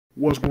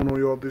What's going on,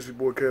 y'all? This is your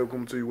boy Kev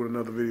coming to you with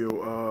another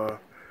video.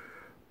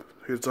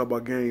 Here to talk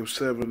about Game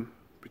 7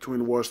 between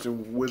the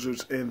Washington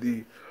Wizards and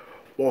the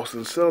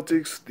Boston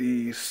Celtics.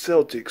 The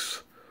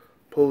Celtics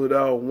pulled it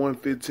out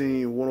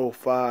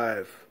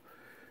 115-105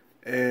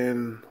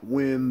 and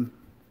win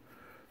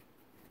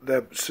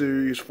that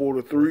series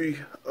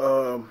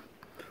 4-3.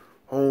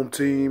 Home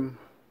team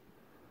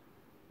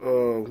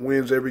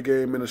wins every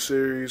game in the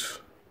series.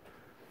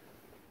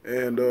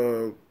 And,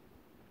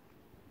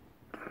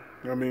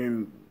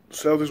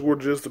 Celtics were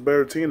just a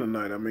better team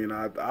tonight.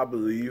 I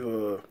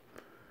believe.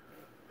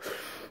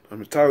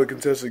 Entirely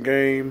contested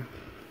game.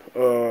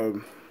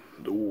 The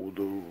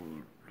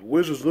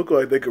Wizards looked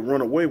like they could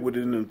run away with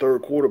it in the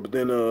third quarter, but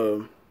then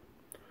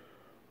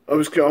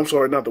I'm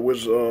sorry, not the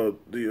Wizards.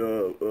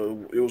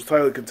 It was a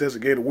tightly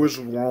contested game. The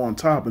Wizards were on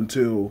top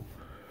until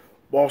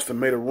Boston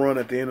made a run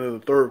at the end of the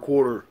third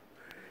quarter,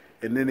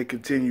 and then it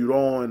continued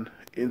on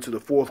into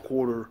the fourth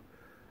quarter.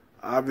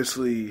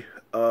 Obviously,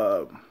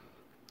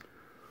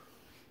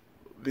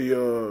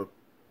 the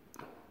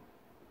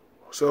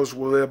Celtics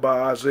were led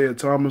by Isaiah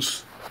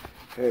Thomas,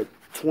 had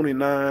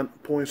 29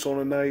 points on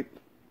the night.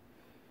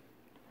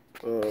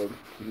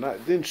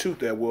 Didn't shoot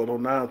that well though,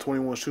 9 of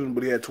 21 shooting,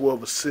 but he had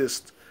 12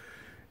 assists.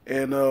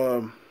 And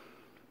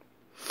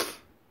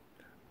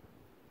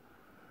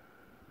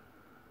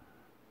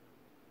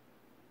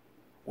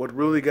what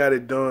really got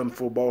it done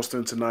for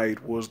Boston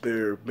tonight was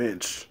their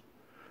bench.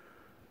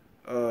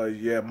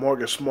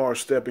 Marcus Smart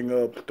stepping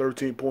up,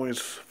 13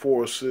 points,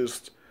 4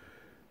 assists.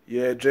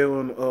 Yeah,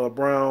 Jaylen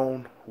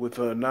Brown with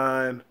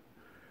 9.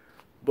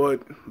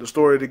 But the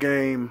story of the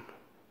game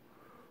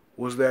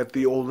was that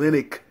the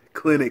Olynyk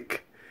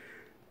clinic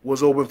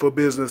was open for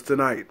business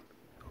tonight.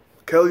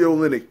 Kelly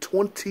Olynyk,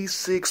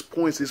 26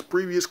 points. His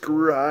previous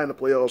career high in the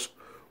playoffs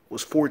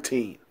was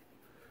 14.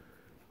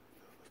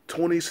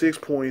 26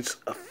 points,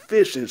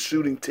 efficient,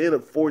 shooting 10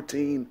 of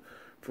 14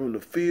 from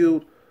the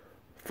field,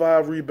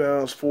 5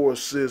 rebounds, 4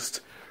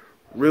 assists.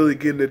 Really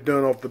getting it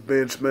done off the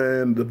bench,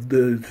 man.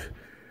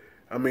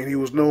 He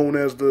was known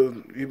as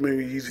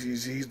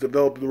he's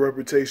developed the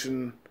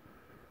reputation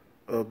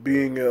of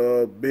being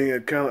a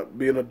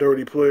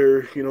dirty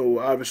player. You know,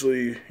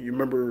 obviously you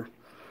remember,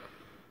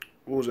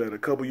 what was that, a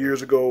couple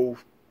years ago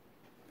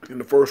in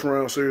the first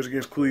round series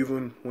against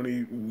Cleveland when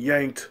he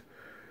yanked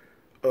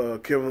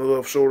Kevin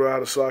Love's shoulder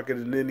out of socket,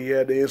 and then he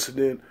had the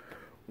incident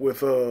with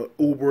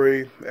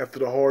Oubre after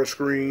the hard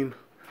screen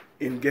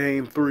in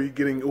Game 3,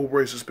 getting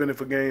Oubre suspended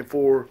for Game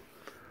 4.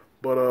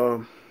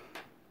 But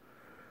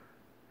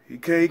he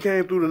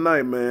came through the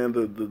night, man.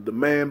 The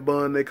man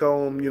bun, they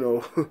call him, you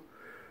know.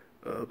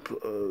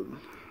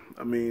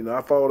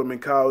 I followed him in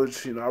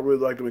college. You know, I really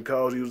liked him in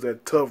college. He was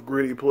that tough,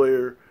 gritty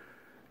player,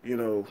 you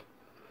know,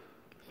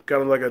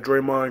 kind of like a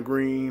Draymond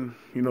Green,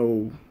 you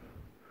know,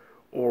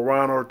 or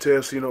Ron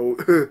Artest, you know.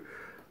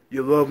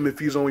 You love him if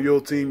he's on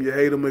your team. You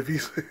hate him if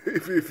he's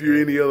if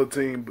you're any other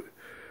team.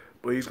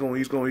 But he's gonna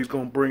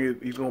bring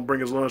it. He's gonna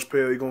bring his lunch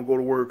pail. He's gonna go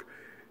to work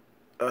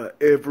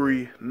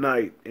every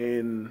night,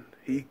 and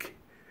he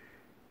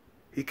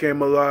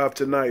came alive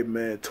tonight,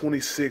 man.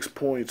 26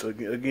 points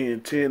again,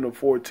 10 of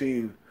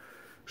 14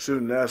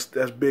 shooting. That's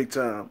big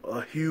time.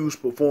 A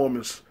huge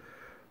performance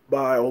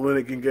by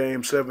Olynyk in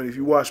Game 7. If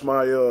you watch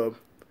my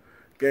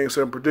Game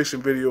 7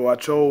 prediction video, I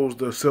chose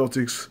the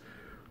Celtics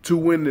to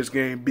win this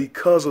game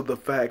because of the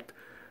fact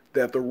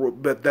that the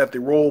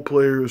role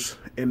players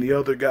and the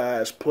other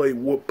guys play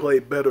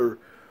better,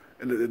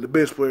 and the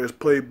bench players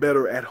play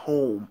better at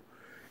home,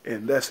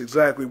 and that's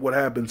exactly what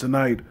happened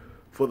tonight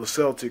for the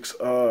Celtics.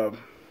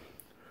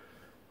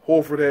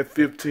 Horford had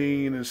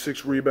 15 and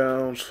 6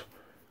 rebounds.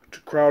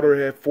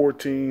 Crowder had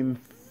 14,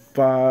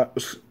 5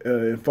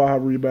 and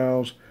 5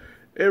 rebounds.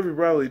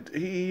 Everybody,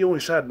 he only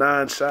shot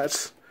 9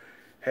 shots,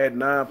 had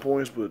 9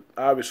 points, but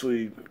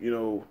obviously, you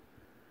know,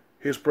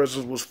 his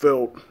presence was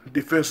felt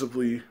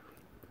defensively.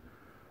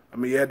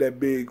 He had that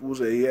big,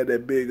 was it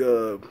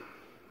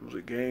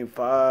Game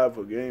 5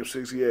 or Game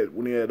 6 he had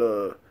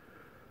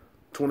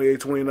 28,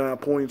 29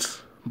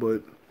 points,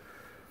 but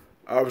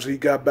obviously he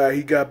got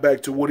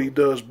back to what he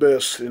does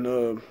best,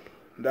 and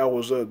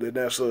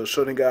that's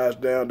shutting guys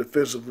down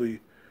defensively,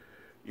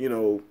 you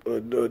know,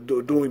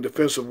 doing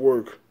defensive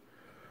work.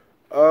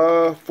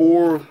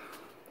 For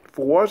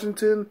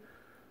Washington,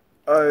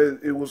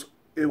 it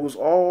was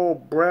all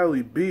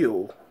Bradley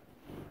Beal.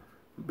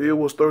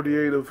 Beal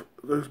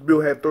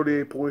had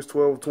 38 points,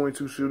 12 of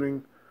 22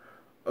 shooting,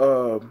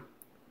 4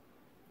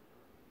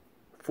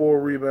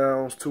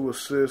 rebounds, 2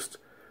 assists.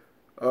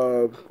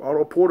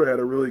 Otto Porter had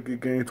a really good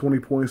game, 20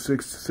 points,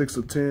 6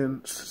 of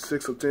 10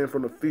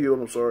 from the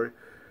field,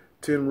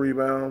 10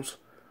 rebounds.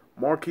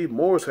 Marquise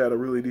Morris had a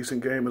really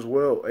decent game as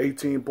well,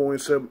 18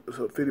 points,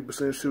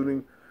 50%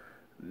 shooting,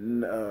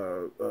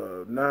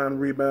 9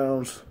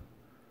 rebounds.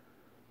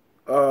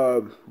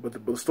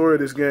 But the story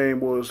of this game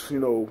was, you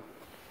know,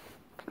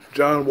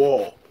 John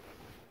Wall,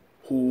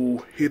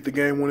 who hit the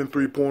game-winning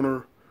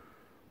three-pointer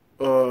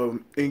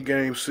in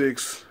Game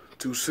 6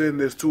 to send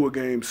this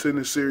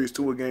series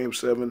to a Game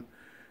 7.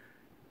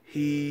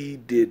 He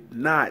did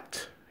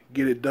not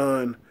get it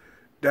done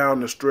down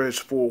the stretch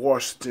for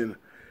Washington.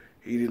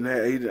 He didn't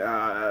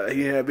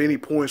have any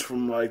points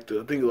from like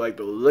the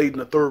late in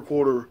the third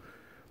quarter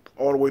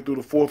all the way through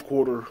the fourth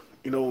quarter.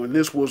 And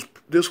this was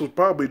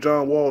probably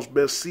John Wall's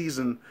best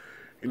season,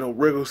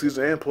 regular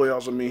season and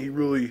playoffs. I mean, he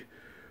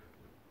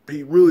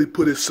really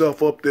put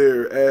himself up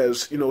there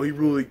as, he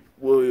really,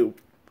 well,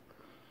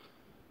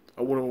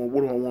 what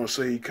do I want to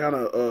say? He kind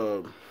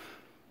of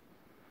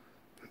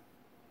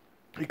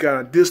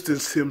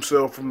distanced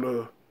himself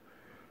from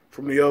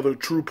the other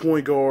true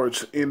point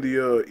guards in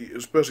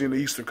especially in the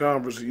Eastern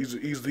Conference.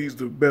 He's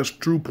the best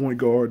true point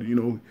guard.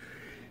 You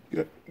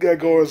got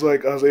guards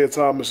like Isaiah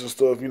Thomas and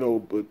stuff.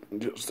 But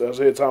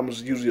Isaiah Thomas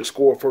is usually a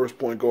score first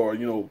point guard.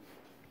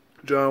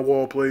 John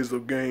Wall plays the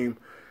game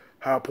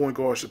how a point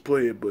guard should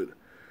play it, but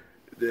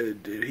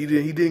he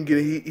didn't get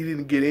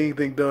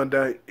anything done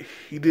down.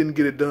 He didn't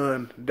get it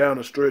done down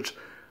the stretch.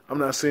 I'm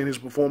not saying his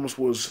performance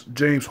was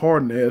James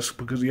Harden-esque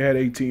because he had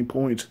 18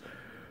 points,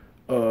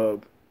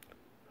 7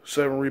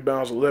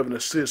 rebounds, 11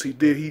 assists. He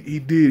did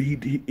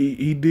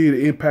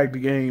impact the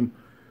game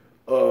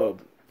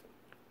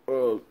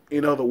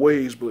in other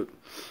ways, but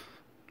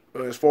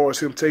as far as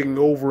him taking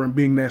over and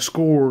being that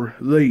scorer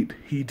late,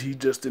 he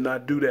just did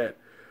not do that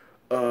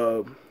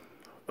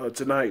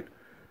tonight.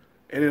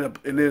 And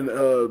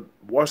then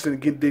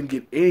Washington didn't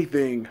get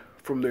anything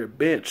from their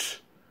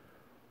bench.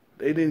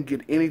 They didn't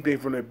get anything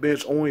from their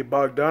bench. Only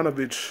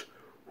Bogdanovich,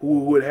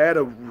 who had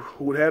a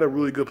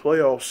really good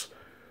playoffs,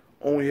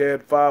 only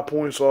had 5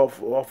 points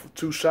off of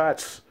 2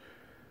 shots.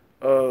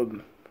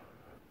 Brandon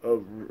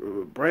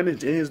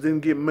Jennings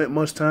didn't get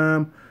much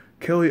time.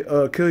 Kelly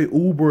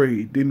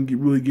Oubre didn't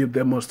really give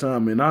that much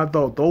time, and I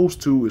thought those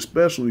two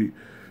especially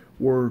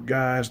were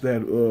guys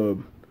that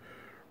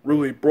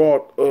really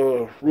brought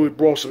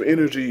some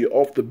energy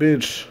off the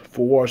bench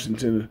for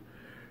Washington.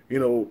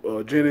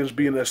 Jennings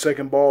being that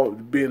second ball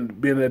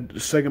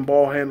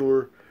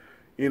handler,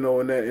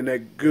 and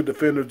that good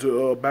defender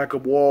to back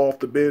up Wall off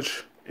the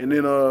bench, and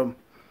then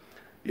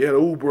you had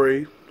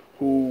Oubre,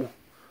 who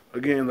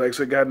again, like I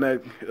said, got in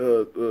that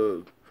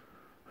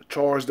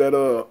charged that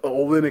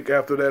Olynyk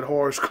after that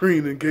hard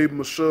screen and gave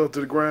him a shove to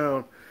the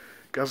ground.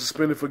 Got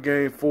suspended for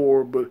Game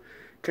 4, but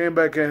came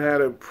back and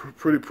had a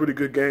pretty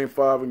good Game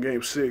 5 and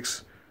Game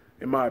 6,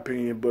 in my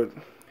opinion. But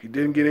he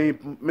didn't get any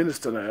minutes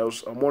tonight.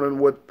 I'm wondering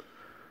what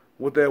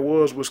that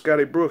was with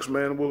Scotty Brooks,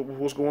 man.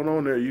 What's going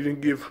on there? You didn't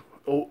give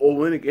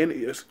Olynyk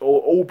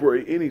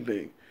Oubre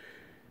anything,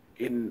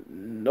 in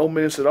no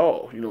minutes at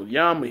all.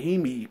 Jan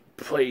Mahimi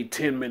played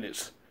 10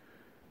 minutes,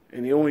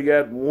 and he only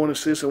got 1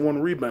 assist and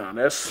 1 rebound.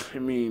 I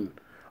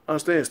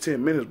understand it's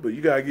 10 minutes, but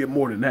you gotta get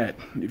more than that.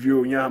 If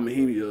you're Jan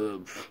Mahimi,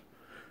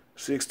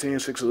 6'10",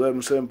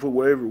 6'11", 7 foot,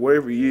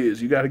 wherever he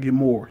is, you gotta get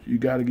more. You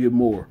gotta get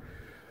more.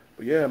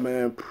 But yeah,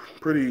 man,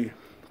 pretty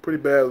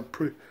bad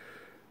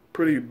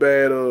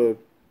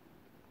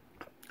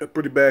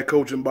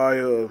coaching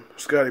by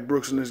Scotty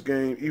Brooks in this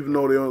game, even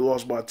though they only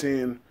lost by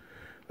 10.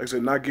 Like I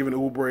said, not giving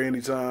Oubre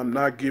any time,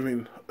 not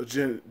giving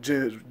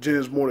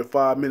Jennings more than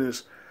 5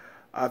 minutes.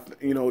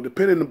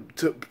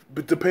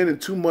 Depending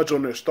too much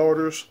on their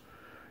starters,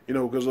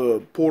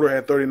 because Porter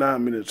had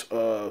 39 minutes,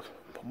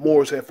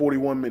 Morris had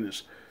 41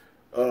 minutes,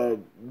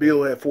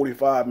 Beal had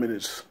 45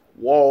 minutes,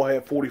 Wall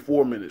had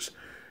 44 minutes.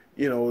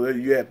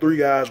 You had 3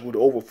 guys with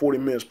over 40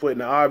 minutes played.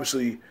 Now,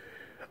 obviously,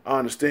 I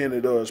understand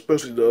that,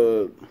 especially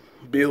the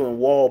Beal and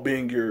Wall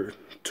being your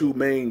 2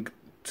 main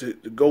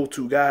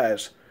go-to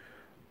guys.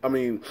 I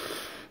mean,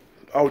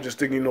 I was just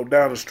thinking,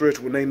 down the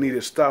stretch when they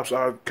needed stops,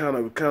 I kind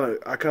of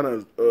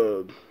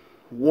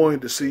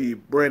wanted to see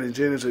Brandon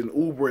Jennings and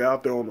Oubre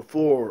out there on the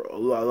floor a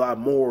lot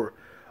more.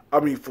 I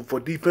mean, for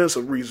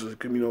defensive reasons,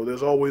 because,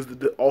 there's always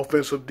the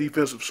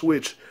offensive-defensive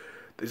switch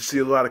that you see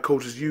a lot of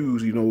coaches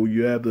use.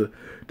 You have the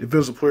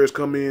defensive players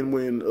come in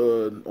when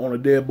on a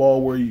dead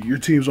ball where your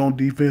team's on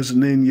defense,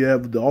 and then you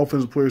have the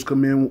offensive players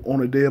come in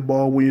on a dead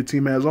ball when your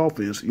team has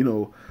offense.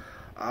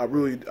 I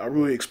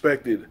really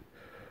expected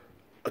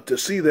to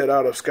see that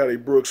out of Scotty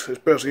Brooks,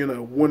 especially in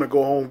a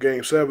win-or-go-home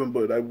Game 7,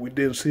 but we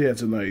didn't see that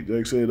tonight.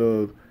 Like I said,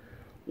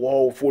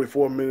 Wall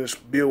 44 minutes,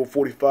 Beal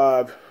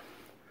 45,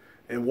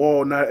 and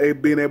Wall not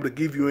being able to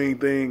give you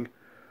anything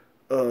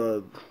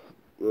from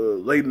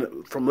late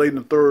in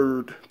the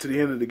third to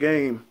the end of the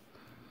game.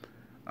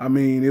 I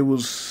mean, it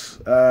was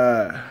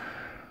I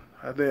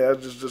think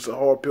that's just a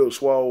hard pill to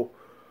swallow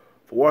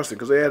for Washington,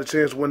 because they had a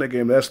chance to win that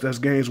game. That's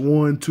games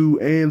 1,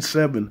 2, and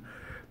 7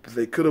 that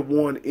they could have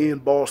won in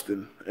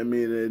Boston. I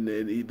mean, and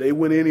they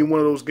win any one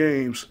of those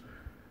games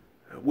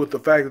with the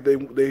fact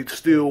that they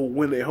still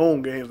win their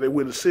home games, they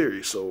win the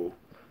series. So,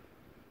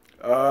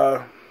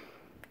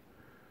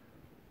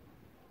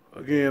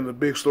 again, the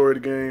big story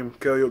of the game,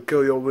 Kelly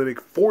Olynyk,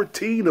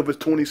 14 of his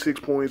 26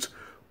 points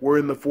were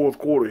in the fourth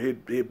quarter.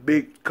 Hit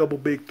couple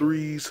big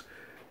threes,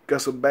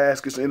 got some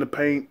baskets in the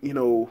paint,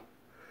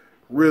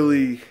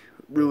 really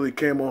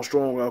came on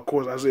strong. Of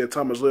course, Isaiah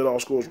Thomas led all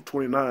scores with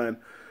 29.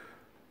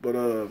 But,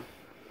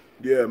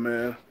 yeah,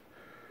 man.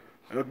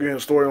 Again,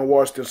 story on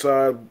Washington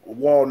side,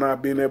 Wall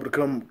not being able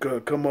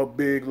to come up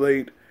big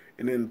late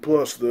and then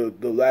plus the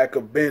lack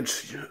of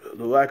bench,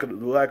 the lack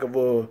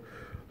of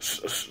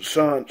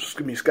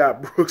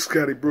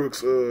Scotty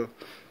Brooks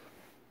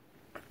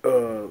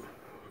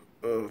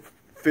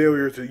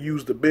failure to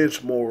use the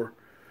bench more,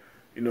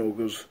 you know,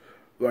 because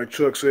like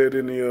Chuck said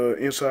in the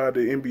Inside the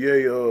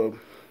NBA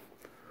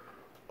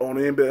on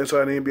the NBA,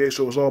 Inside the NBA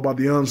show, it's all about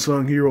the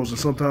unsung heroes, and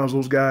sometimes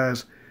those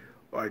guys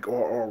like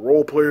are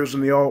role players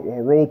in the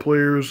or role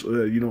players,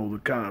 you know, the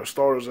kind of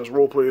starters as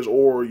role players,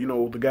 or you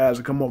know, the guys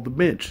that come off the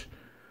bench.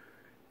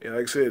 And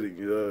like I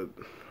said,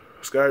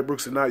 Scotty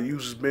Brooks did not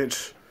use his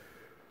bench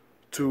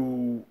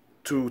to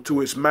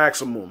its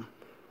maximum.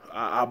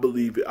 I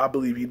believe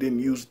he didn't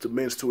use the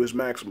bench to his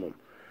maximum.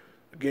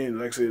 Again,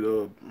 like I said,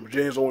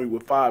 James only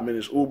with 5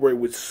 minutes, Oubre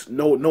with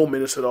no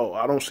minutes at all.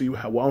 I don't see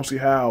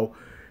how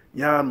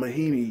Jan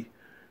Mahinmi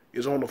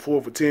is on the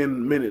floor for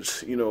 10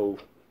 minutes, you know,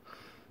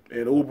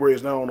 and Oubre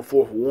is now on the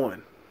floor for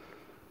 1.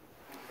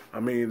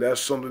 I mean,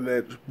 that's something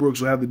that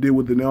Brooks will have to deal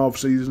with in the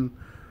offseason.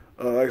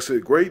 Like I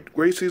said, great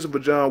season for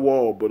John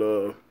Wall,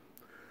 but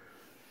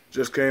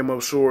just came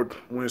up short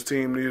when his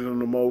team needed him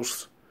the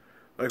most.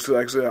 Like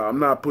I said, I'm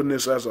not putting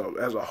this as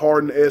a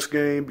Harden-esque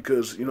game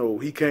because, you know,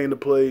 he came to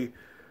play,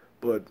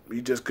 but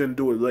he just couldn't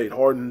do it late.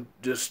 Harden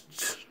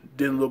just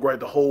didn't look right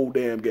the whole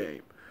damn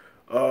game.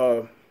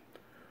 But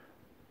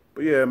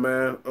yeah,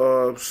 man,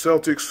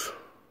 Celtics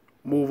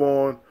move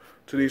on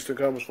to the Eastern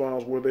Conference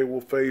Finals where they will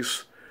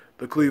face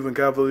the Cleveland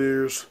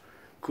Cavaliers.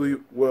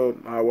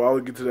 I'll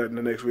get to that in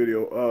the next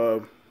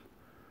video.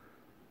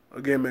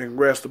 Again, man,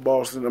 congrats to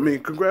Boston. I mean,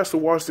 congrats to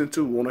Washington,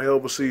 too, on a hell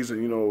of a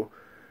season, you know.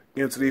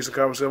 Into the Eastern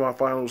Conference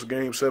semifinals,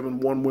 Game 7,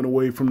 1 win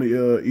away from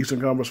the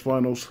Eastern Conference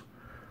Finals.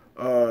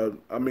 I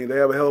mean, they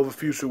have a hell of a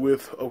future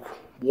with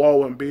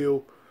Wall and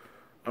Beal.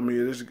 I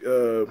mean, I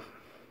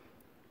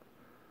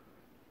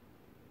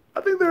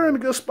think they're in a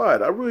good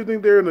spot. I really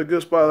think they're in a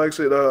good spot. Like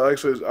I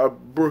said,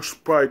 Brooks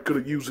probably could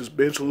have used his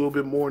bench a little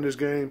bit more in this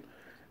game,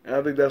 and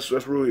I think that's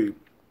really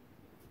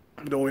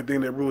the only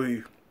thing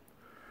that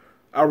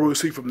I really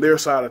see from their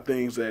side of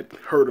things that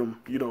hurt them.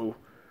 You know,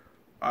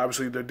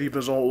 obviously their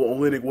defense on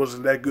Olynyk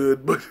wasn't that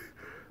good,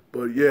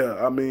 but yeah,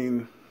 I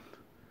mean,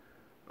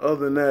 other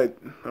than that,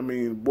 I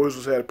mean,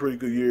 Wizards had a pretty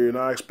good year, and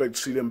I expect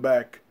to see them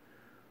back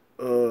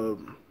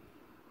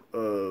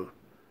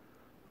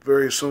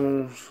very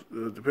soon,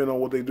 depending on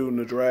what they do in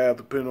the draft,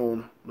 depending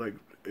on like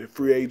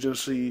free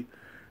agency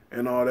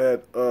and all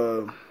that.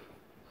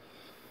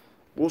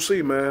 We'll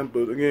see, man.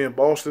 But again,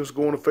 Boston's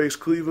going to face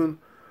Cleveland.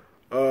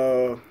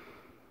 Thank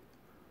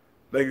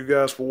you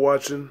guys for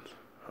watching.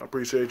 I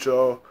appreciate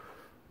y'all.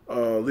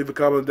 Leave a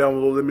comment down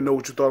below. Let me know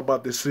what you thought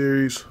about this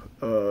series.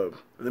 Let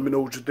me know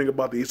what you think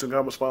about the Eastern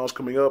Conference Finals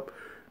coming up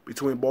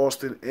between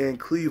Boston and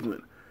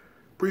Cleveland.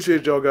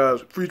 Appreciate y'all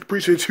guys.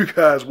 Appreciate you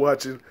guys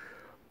watching.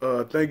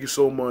 Thank you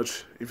so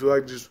much. If you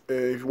like this,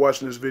 if you're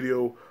watching this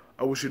video,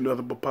 I wish you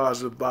nothing but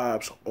positive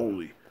vibes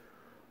only.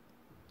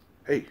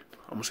 Hey,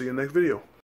 I'm gonna see you in the next video.